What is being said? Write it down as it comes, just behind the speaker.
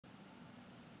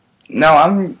Now,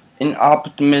 I'm an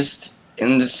optimist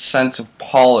in the sense of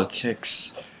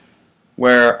politics,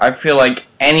 where I feel like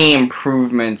any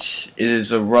improvement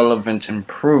is a relevant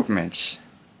improvement.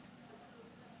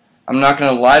 I'm not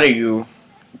gonna lie to you,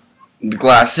 the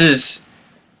glass is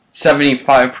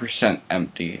 75%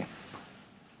 empty,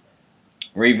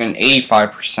 or even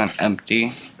 85%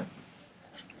 empty,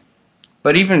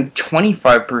 but even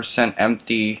 25%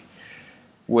 empty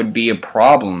would be a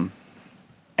problem,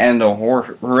 and a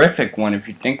horrific one if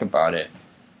you think about it.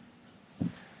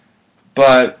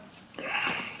 But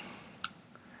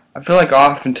I feel like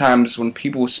oftentimes when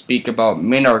people speak about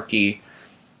minarchy,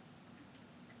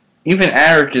 even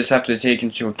anarchists have to take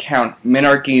into account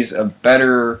minarchy is a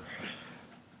better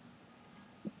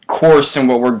course than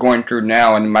what we're going through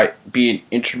now, and might be an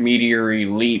intermediary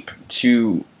leap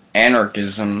to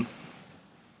anarchism.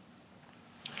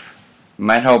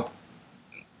 Might help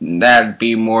that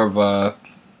be more of a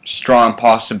strong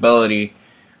possibility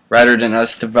rather than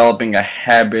us developing a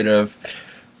habit of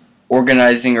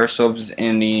organizing ourselves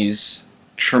in these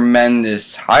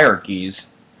tremendous hierarchies.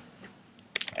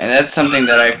 And that's something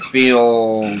that I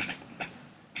feel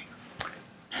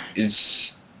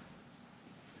is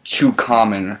too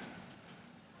common.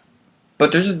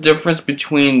 But there's a difference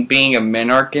between being a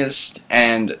minarchist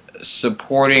and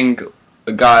supporting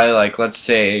a guy like, let's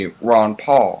say, Ron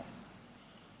Paul.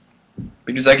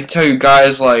 Because I can tell you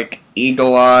guys like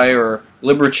Eagle Eye or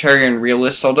Libertarian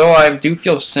Realist, although I do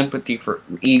feel sympathy for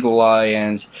Eagle Eye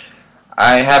and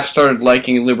I have started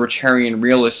liking Libertarian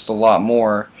Realists a lot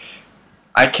more,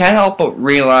 I can't help but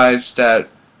realize that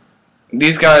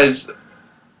these guys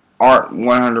aren't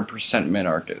 100%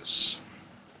 minarchists.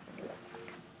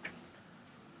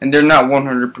 And they're not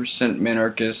 100%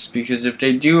 minarchists because if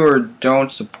they do or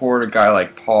don't support a guy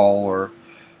like Paul or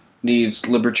these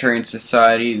libertarian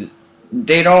societies,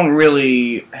 they don't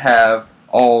really have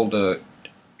all the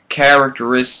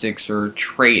characteristics or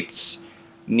traits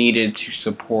needed to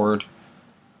support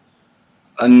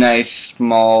a nice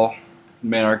small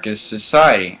minarchist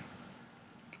society.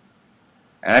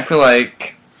 And I feel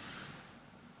like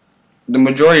the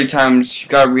majority of times you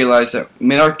gotta realize that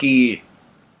minarchy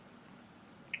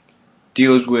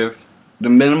deals with the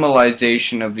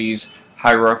minimalization of these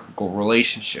hierarchical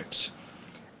relationships.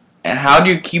 And how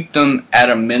do you keep them at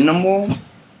a minimal?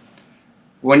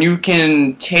 When you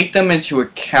can take them into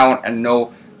account and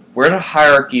know where the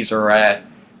hierarchies are at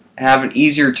and have an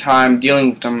easier time dealing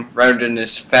with them rather than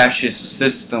this fascist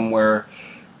system where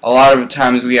a lot of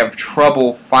times we have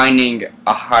trouble finding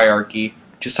a hierarchy,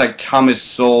 just like Thomas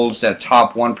Sowell's that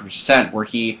top 1%, where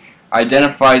he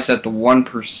identifies that the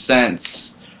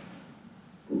 1%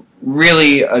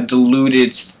 really a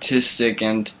diluted statistic,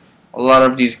 and a lot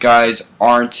of these guys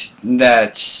aren't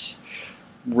that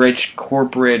rich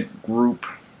corporate group.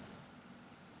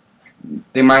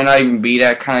 They might not even be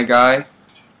that kind of guy,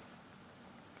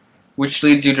 which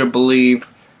leads you to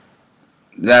believe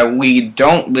that we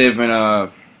don't live in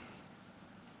a.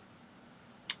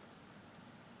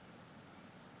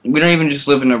 We don't even just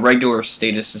live in a regular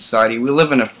status society, we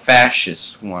live in a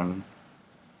fascist one.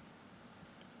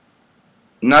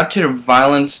 Not to the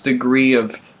violence degree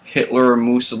of Hitler or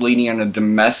Mussolini in a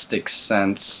domestic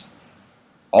sense,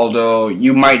 although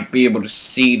you might be able to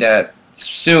see that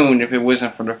soon if it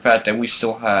wasn't for the fact that we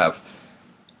still have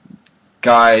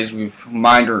guys with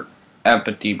minor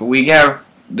empathy, but we have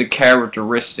the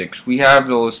characteristics. We have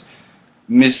those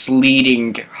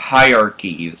misleading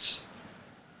hierarchies.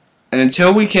 And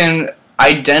until we can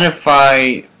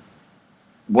identify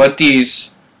what these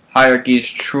hierarchies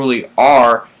truly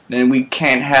are, then we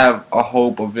can't have a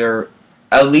hope of there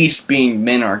at least being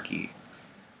minarchy.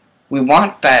 We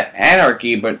want that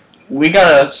anarchy, but we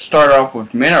gotta start off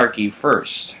with minarchy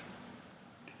first.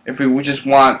 If we just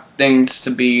want things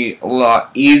to be a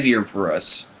lot easier for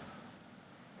us.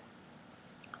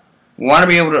 We want to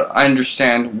be able to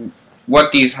understand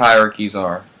what these hierarchies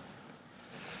are.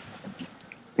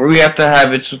 Where we have to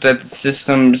have it so that the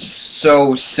system's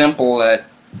so simple that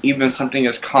even something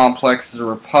as complex as a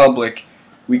republic,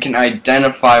 we can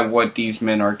identify what these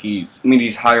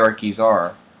these hierarchies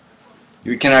are.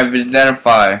 We can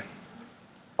identify,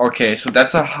 okay, so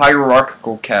that's a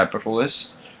hierarchical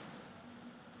capitalist.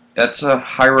 That's a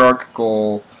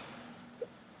hierarchical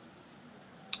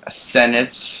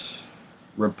Senate,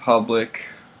 republic,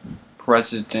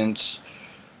 president,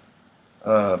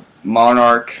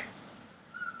 monarch,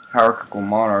 hierarchical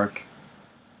monarch.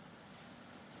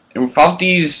 And without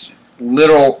these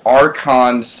little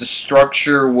archons, the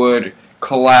structure would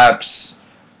collapse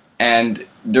and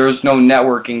there's no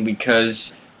networking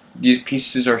because these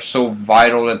pieces are so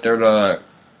vital that they're the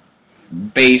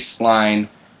baseline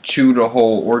to the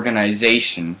whole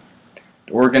organization.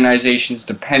 The organization is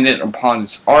dependent upon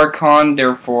its archon,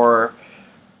 therefore,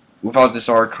 without this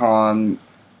archon,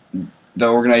 the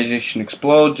organization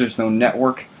explodes, there's no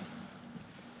network.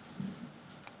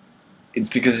 It's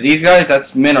because of these guys,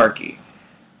 that's Minarchy.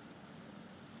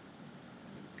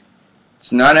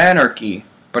 It's not anarchy,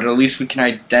 but at least we can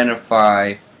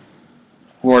identify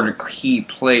who are the key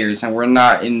players, and we're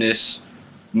not in this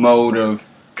mode of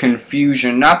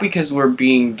confusion, not because we're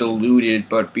being deluded,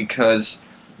 but because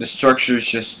the structure is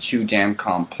just too damn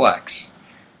complex.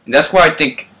 And that's why I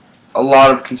think a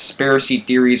lot of conspiracy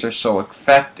theories are so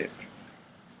effective.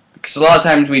 Because a lot of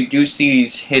times we do see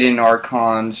these hidden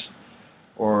archons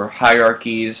or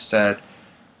hierarchies that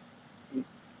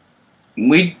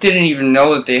we didn't even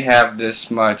know that they have this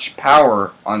much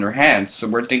power on their hands. So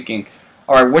we're thinking,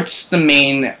 alright, what's the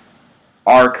main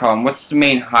archon? What's the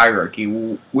main hierarchy?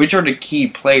 Which are the key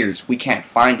players? We can't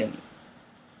find any.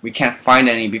 We can't find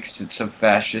any because it's a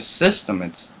fascist system.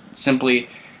 It's simply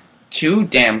too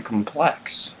damn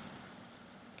complex.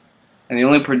 And the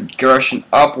only progression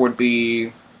up would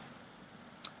be,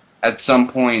 at some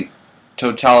point,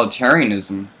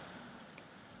 totalitarianism.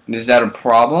 And is that a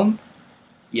problem?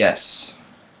 Yes.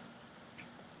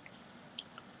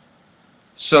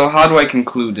 So how do I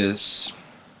conclude this?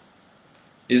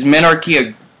 Is Minarchy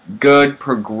a good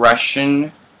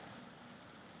progression?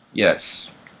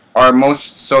 Yes. Are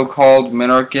most so-called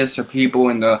minarchists or people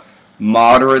in the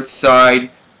moderate side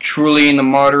truly in the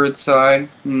moderate side?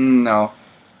 No.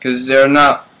 Because they're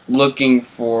not looking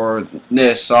for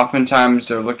this. Oftentimes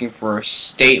they're looking for a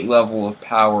state level of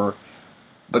power,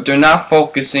 but they're not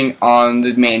focusing on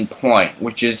the main point,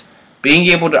 which is being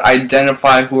able to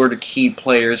identify who are the key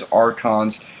players,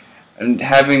 archons, and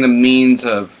having the means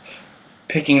of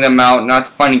picking them out, not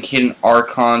finding hidden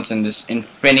archons and this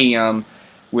infinium,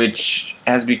 which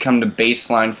has become the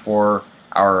baseline for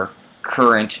our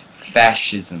current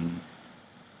fascism.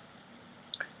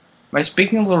 Am I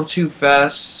speaking a little too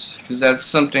fast? Because that's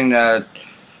something that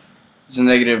is a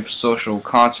negative social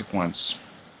consequence.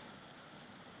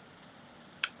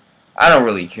 I don't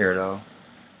really care though.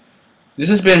 This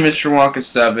has been Mr. Wonka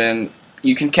 7.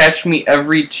 You can catch me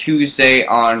every Tuesday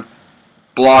on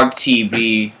Blog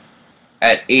TV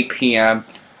at 8 p.m.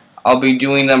 I'll be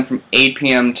doing them from 8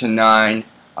 p.m. to 9.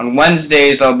 On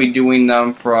Wednesdays, I'll be doing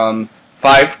them from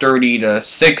 5:30 to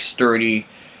 6:30.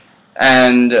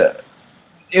 And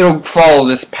it'll follow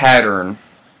this pattern.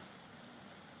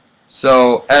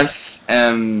 So,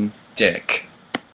 SM Dick.